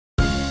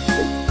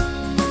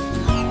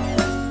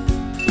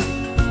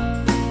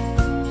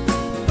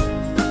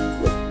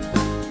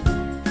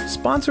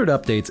Sponsored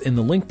updates in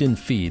the LinkedIn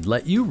feed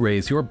let you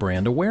raise your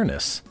brand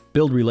awareness,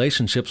 build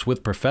relationships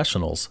with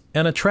professionals,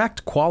 and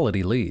attract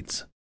quality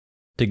leads.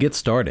 To get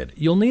started,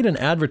 you'll need an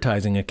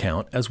advertising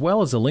account as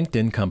well as a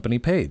LinkedIn company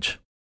page.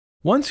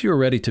 Once you're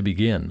ready to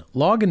begin,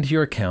 log into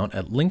your account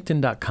at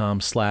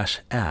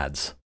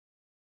linkedin.com/ads.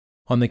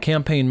 On the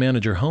Campaign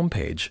Manager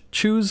homepage,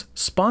 choose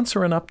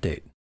Sponsor an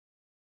Update.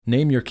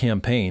 Name your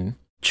campaign,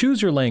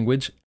 choose your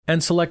language,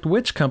 and select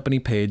which company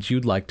page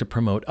you'd like to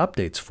promote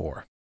updates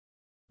for.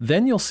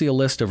 Then you'll see a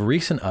list of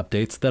recent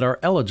updates that are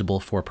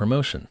eligible for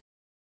promotion.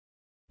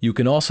 You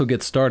can also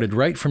get started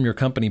right from your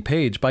company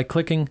page by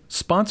clicking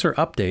Sponsor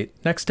Update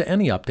next to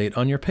any update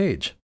on your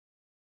page.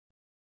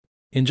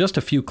 In just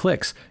a few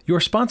clicks, your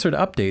sponsored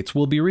updates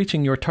will be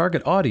reaching your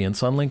target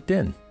audience on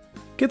LinkedIn.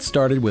 Get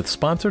started with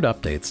sponsored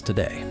updates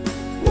today.